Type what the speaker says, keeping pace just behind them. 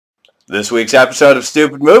This week's episode of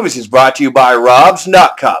Stupid Movies is brought to you by Rob's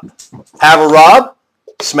Nut Cup. Have a Rob,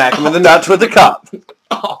 smack him in the nuts with the cup.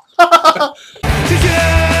 Oh. You're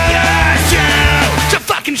so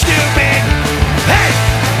fucking stupid! Hey!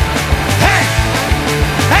 Hey!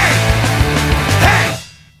 Hey! Hey!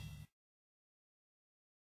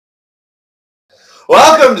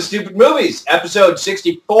 Welcome to Stupid Movies, episode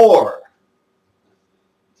 64.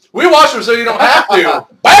 We watch them so you don't have to.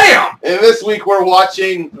 Bam! And this week we're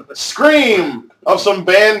watching Scream of some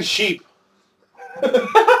Banshee.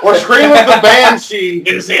 Or Scream of the Banshee.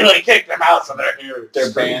 New Zealand kicked them out so they're here.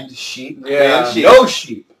 They're banned sheep? Yeah. Banshee. No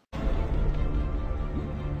sheep.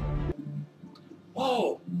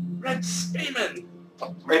 Whoa! Red semen!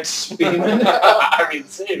 Red semen? I mean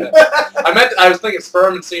semen. I was thinking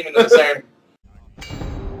sperm and semen are the same.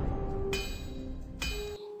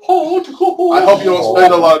 I hope you don't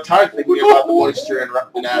spend a lot of time thinking about the moisture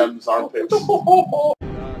in Adam's armpits.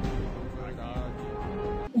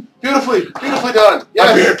 Beautifully done.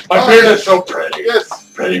 Yes. My beard is so pretty. Yes.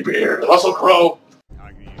 Pretty beard. Russell Crowe.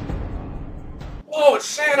 Whoa, it's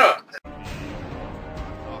Santa!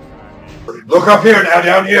 Look up here, now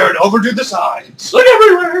down here, and over to the sides. Look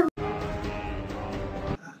everywhere!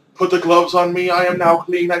 Put the gloves on me. I am now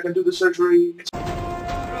clean. I can do the surgery.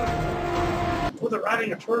 Oh, they're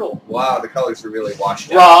riding a turtle. Wow, the colors are really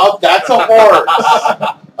washed out. Rob, that's a horse.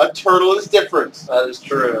 A turtle is different. That is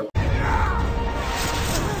true.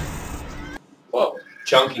 Whoa.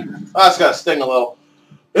 Chunky. That's gotta sting a little.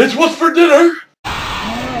 It's what's for dinner!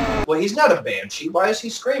 Well, he's not a banshee. Why is he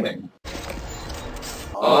screaming?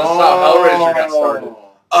 Oh, that's how Hellraiser got started.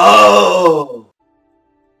 Oh!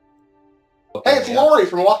 Hey, it's Laurie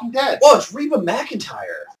from Walking Dead. Whoa, it's Reba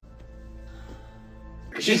McEntire.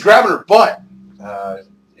 She's grabbing her butt.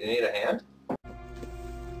 You need a hand?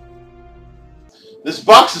 This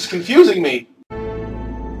box is confusing me.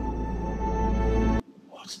 Oh,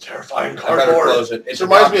 it's terrifying I better cardboard. close it. It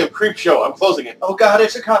reminds me of Creepshow. I'm closing it. Oh god,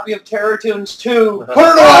 it's a copy of Terror Tunes 2. Put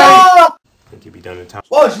it away! Think you'd be done in time.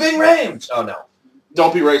 Whoa, it's Ving Rhames! Oh no.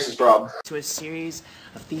 Don't be racist, Rob. To a series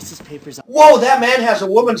of thesis papers. Whoa, that man has a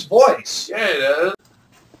woman's voice. Yeah, it is.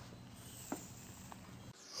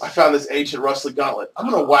 I found this ancient rusty gauntlet. I'm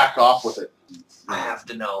gonna whack off with it. I have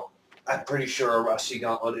to know. I'm pretty sure a rusty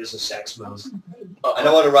gauntlet is a sex move. I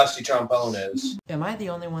know what a rusty trombone is. Am I the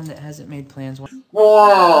only one that hasn't made plans? Whoa,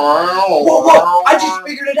 whoa! I just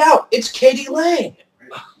figured it out. It's Katie Lang.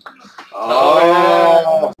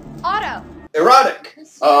 Oh. Auto. Erotic.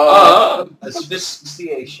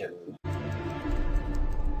 Asphyxiation.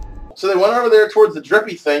 So they went over there towards the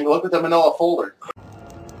drippy thing to look at the manila folder.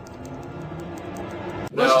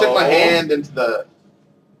 I'm gonna stick my hand into the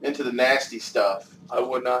nasty stuff. I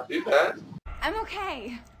would not do that. I'm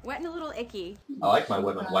okay. Wet and a little icky. I like my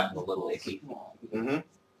women wet and a little icky. Mm-hmm.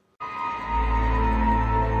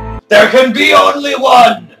 There can be only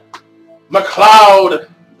one! McCloud!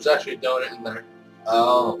 There's actually a donut in there.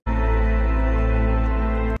 Oh.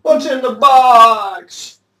 What's in the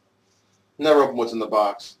box? Never open what's in the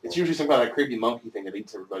box. It's usually some kind of creepy monkey thing that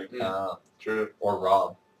eats everybody. True. Or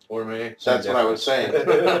Rob. Or me. That's what I was saying.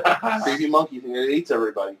 Creepy monkey thing that eats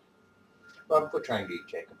everybody. Rob, quit trying to eat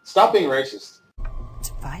Jacob. Stop being racist. It's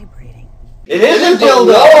vibrating. It is a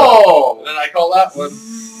dildo! Whoa! And then I call that one.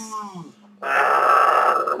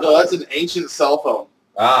 No, that's an ancient cell phone.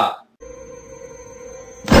 Ah.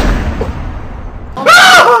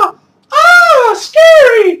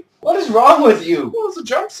 Scary! What is wrong with you? Well, it's a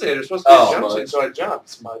jump suit. It's supposed to be a jump suit, so I jumped.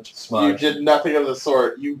 Smudge. You did nothing of the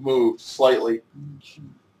sort. You moved slightly.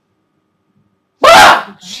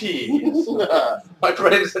 Jeez. My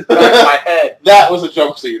brain is in the back of my head. That was a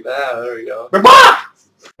jump scene. Ah, there we go.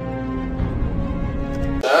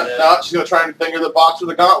 Now she's going to try and finger the box with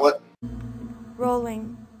a gauntlet.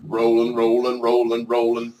 Rolling. Rolling, rolling, rolling,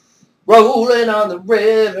 rolling. Rolling on the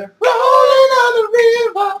river. Rolling on the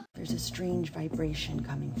river. There's a strange vibration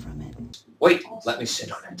coming from it. Wait, let me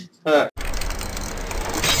sit on it.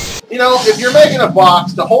 You know, if you're making a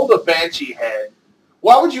box to hold a banshee head,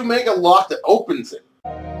 why would you make a lock that opens it?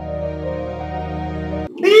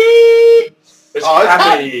 It's Oh,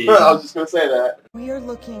 happy. I was just going to say that. We are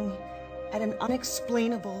looking at an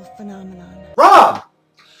unexplainable phenomenon. Rob!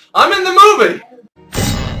 I'm in the movie.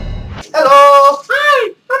 Hello!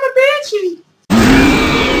 Hi, I'm a banshee.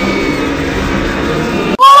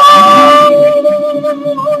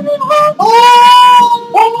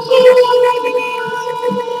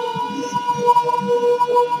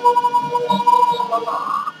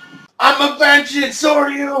 I'm a banshee and so are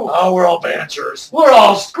you! Oh, we're all banchers. We're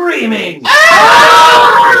all screaming!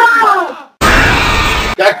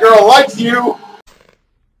 That girl likes you!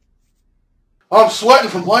 Oh, I'm sweating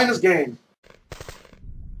from playing this game.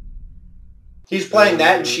 He's playing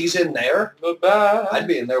that and she's in there? Goodbye. I'd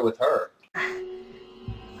be in there with her.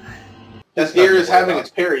 His ear is having its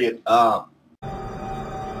period. No,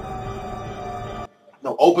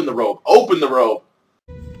 open the robe. Open the robe.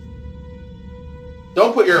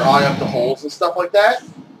 Don't put your eye up the holes and stuff like that.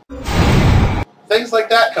 Things like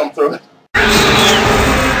that come through it.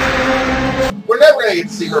 We're never gonna get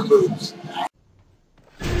to see her boobs.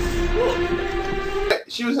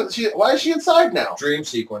 Why is she inside now? Dream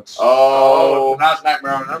sequence. Oh, Last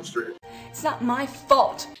Nightmare on Elm Street. It's not my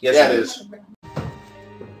fault. Yes, yeah, it is.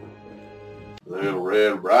 Little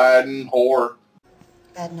Red Riding Whore.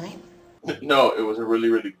 Bad night? No, it was a really,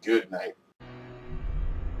 really good night.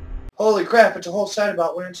 Holy crap, it's a whole side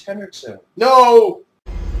about Lance Henriksen. No!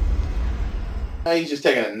 Now he's just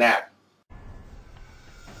taking a nap.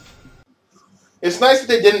 It's nice that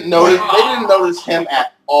they didn't notice. They didn't notice him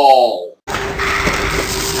at all.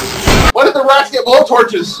 Why did the rats get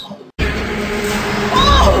blowtorches?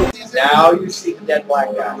 Oh! Now you see the dead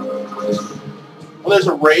black guy. Well, there's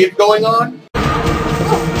a rave going on.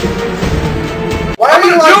 Why are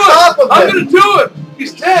you on top of him? I'm gonna do it!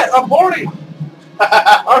 He's dead! I'm horny!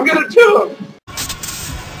 I'm gonna do it!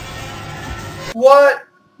 What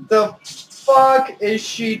the fuck is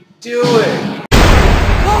she doing?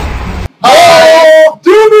 Oh!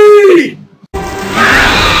 Do me!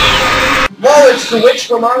 Whoa, it's the witch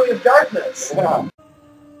from Army of Darkness. Yeah.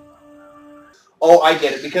 Oh, I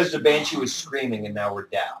get it. Because the Banshee was screaming and now we're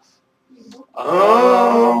deaf.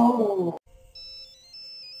 Oh.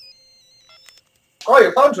 Oh,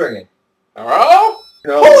 your phone's ringing. Hello?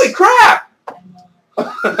 No. Holy crap!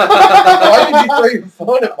 Why did you throw your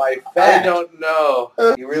phone at my face? I don't know.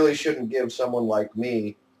 You really shouldn't give someone like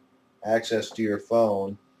me access to your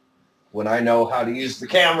phone when I know how to use the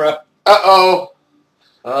camera. Uh-oh.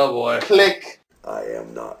 Oh boy. Click. I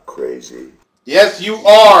am not crazy. Yes, you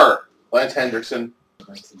are, Lance Henriksen.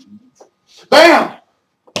 Bam!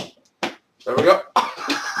 There we go.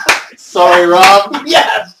 Sorry, Rob.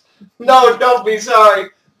 Yes! No, don't be sorry.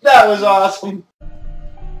 That was awesome.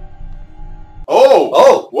 Oh!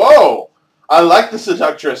 Oh! Whoa! I like the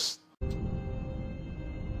seductress.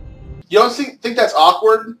 You don't think that's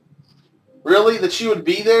awkward? Really? That she would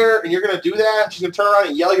be there and you're going to do that? She's going to turn around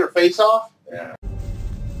and yell your face off? Yeah.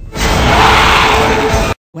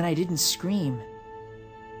 When I didn't scream,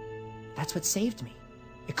 that's what saved me.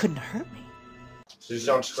 It couldn't hurt me. So just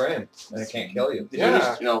don't scream, and it can't kill you. You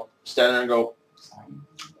just, stand there and go,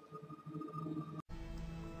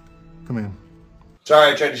 Come in.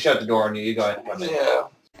 Sorry, I tried to shut the door on you. You go ahead. Yeah.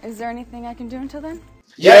 Is there anything I can do until then?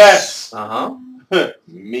 yes! Uh-huh.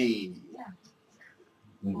 Me.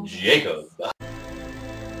 Jacob.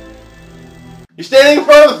 You're standing in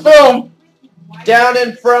front of the film! Down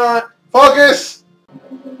in front. Focus!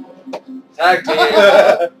 Tag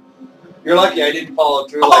team. You're lucky I didn't follow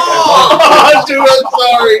through like I wanted. Dude, I'm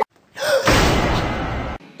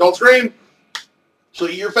sorry. Don't scream. She'll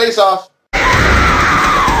eat your face off.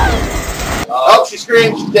 Oh, she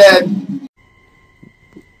screamed. She's dead.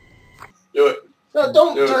 Do it. No,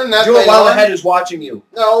 don't Do it. turn that Do it thing while the on. head is watching you.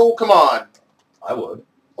 No, come on. I would.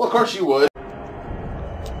 Well, of course you would.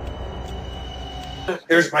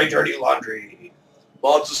 Here's my dirty laundry.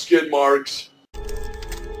 Lots of skid marks.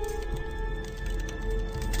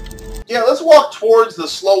 Yeah, let's walk towards the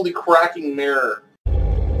slowly cracking mirror.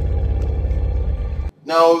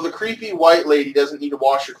 No, the creepy white lady doesn't need to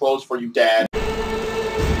wash your clothes for you, Dad.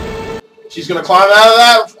 She's gonna climb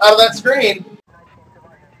out of that screen.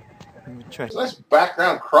 Try It's a nice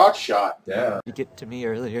background crotch shot. Yeah. to get to me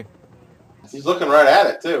earlier. He's looking right at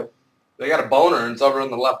it too. They got a boner and it's over in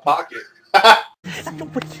the left pocket. I don't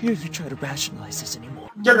want to hear you try to rationalize this anymore.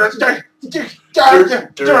 I'm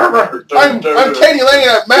Katie Lang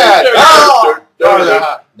and I'm mad.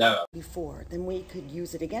 No. Before, then we could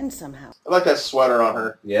use it again somehow. I like that sweater on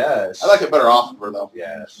her. Yes. I like it better off of her though.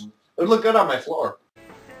 Yes. It would look good on my floor.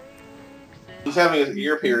 He's having his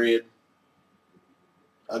ear period.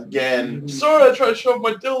 Again. Sorry, I tried to shove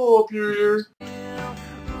my dildo up your ear.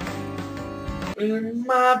 In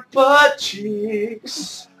my butt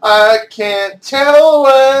cheeks. I can't tell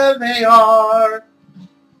where they are.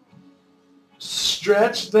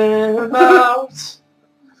 Stretch them out.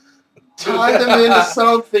 Tie them into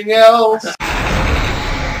something else.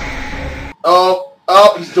 Oh,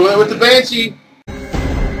 he's doing it with the Banshee.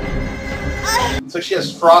 So she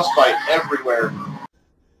has frostbite everywhere.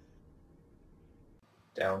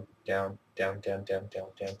 Down, down, down, down, down, down,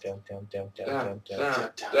 down, down, down, down,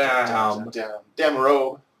 down, Down. Down. Damn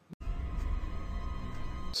robe.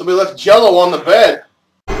 Somebody left Jello on the bed.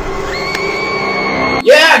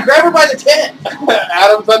 Yeah, on, grab her by the tit.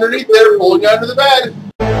 Adam's underneath there, pulling under the bed.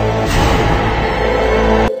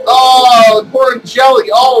 Oh, pouring jelly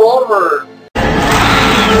all over.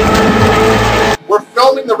 We're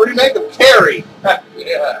filming the remake of Carrie.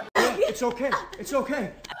 Yeah. It's okay. It's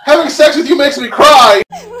okay. Having sex with you makes me cry.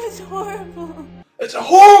 It was horrible. It's a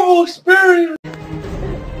horrible experience.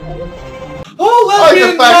 Oh,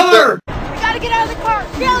 lesbian mother. We gotta get out of the car.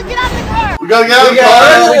 Caleb, get out of the car. We gotta get out of the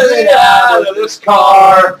car. Get out of this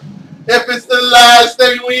car. If it's the last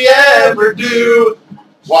thing we ever do.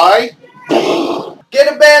 Why?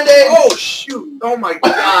 Get a Band-Aid. Oh, shoot. Oh, my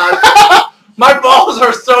God. My balls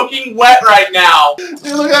are soaking wet right now. Dude,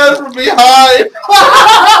 look at it from behind.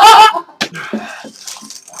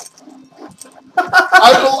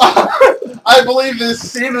 I believe this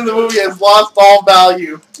scene in the movie has lost all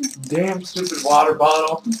value. Damn stupid water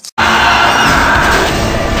bottle.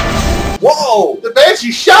 Whoa! The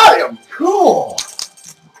Banshee shot him! Cool.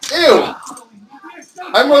 Ew!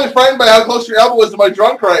 I'm really frightened by how close your elbow is to my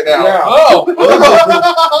drunk right now. Yeah.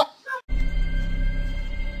 Oh!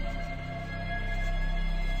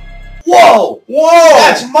 Whoa! Whoa!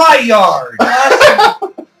 That's my yard.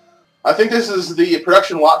 I think this is the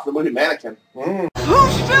production lot for the movie Mannequin. Who's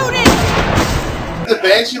shooting? Did the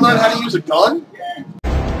Banshee learn how to use a gun?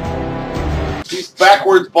 He's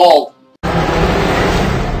backwards bald.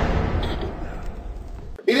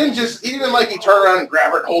 He didn't like he turned around and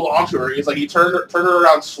grab her and hold on to her. He's like he turned her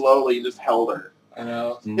around slowly and just held her. I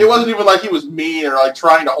know. It wasn't even like he was mean or like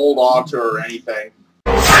trying to hold on to her or anything.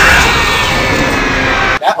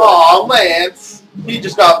 Aw, Lance. He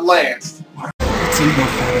just got lanced.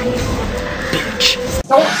 Bitch.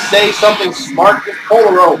 Don't say something smart, just pull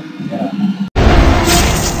the rope.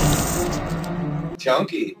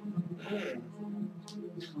 Chunky.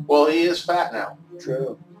 Well, he is fat now.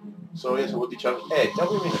 True. So he is a Wookie Chunky. Hey, don't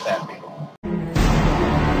be mean to fat people.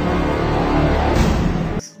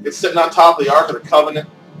 It's sitting on top of the Ark of the Covenant.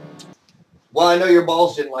 Well, I know your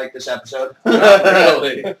balls didn't like this episode.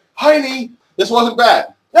 Really? Heiny! This wasn't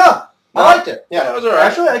bad. No, I liked it. Yeah, That was alright.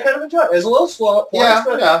 Actually, I kind of enjoyed it. It was a little slow at points,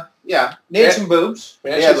 but yeah. needed some boobs.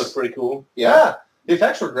 Yeah, it looks pretty cool. Yeah. The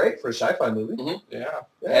effects were great for a sci-fi movie. Yeah.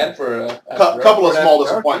 Yeah. And for a Couple of for small an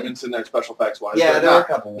disappointments in there, special effects wise. Yeah, but there were a not,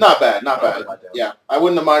 couple. not bad, not Not bad. bad. Yeah, I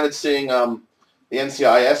wouldn't have minded seeing the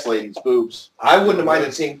NCIS lady's boobs. I wouldn't have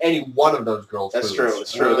minded seeing any one of those girls' That's boobs. true.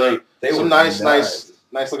 It's true. They some were nice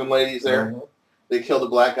looking ladies there. Mhm. They killed the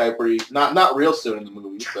black guy pretty not real soon in the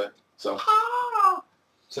movie, but so.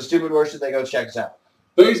 So, Stupid, where should they go check us out?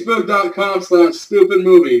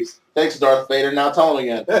 Facebook.com/stupidmovies. Thanks, Darth Vader. Now tell him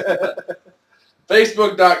again.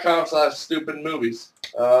 Facebook.com/stupidmovies.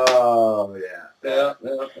 Oh, yeah. Yeah.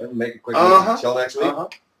 And make it quick. Uh-huh. Until next week. Uh-huh.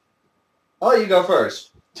 Oh, you go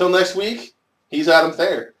first. Till next week, he's Adam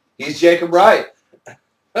Thayer. He's Jacob Wright. And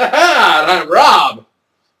I'm Rob.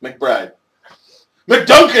 McBride.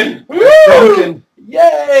 McDuncan! Duncan.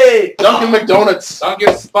 Yay! Duncan McDonuts.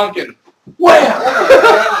 Duncan Spunkin. Wham!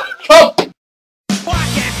 Come! Why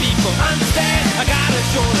can't people understand? I got a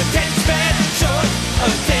short attention span, short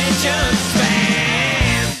attention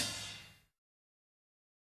span.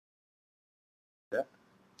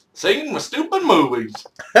 Singing with stupid movies.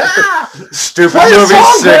 Stupid movies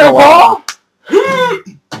sing-along.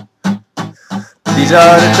 These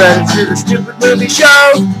are the credits to the Stupid Movie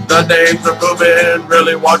Show. The names are moving,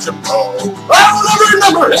 really watch them go. I'll never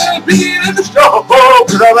remember being in the show.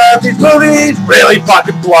 Cause I love these movies really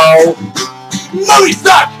fucking blow. Movie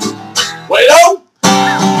suck! Wait, oh!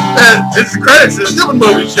 And it's the credits to the Stupid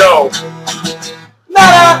Movie Show.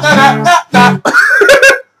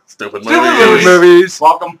 Stupid Stupid movies.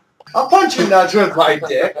 Welcome. I'll punch you nuts with my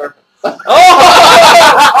dick.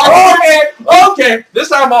 Oh! Okay. This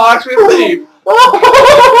time I'll actually leave.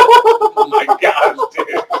 Oh my gosh, dude.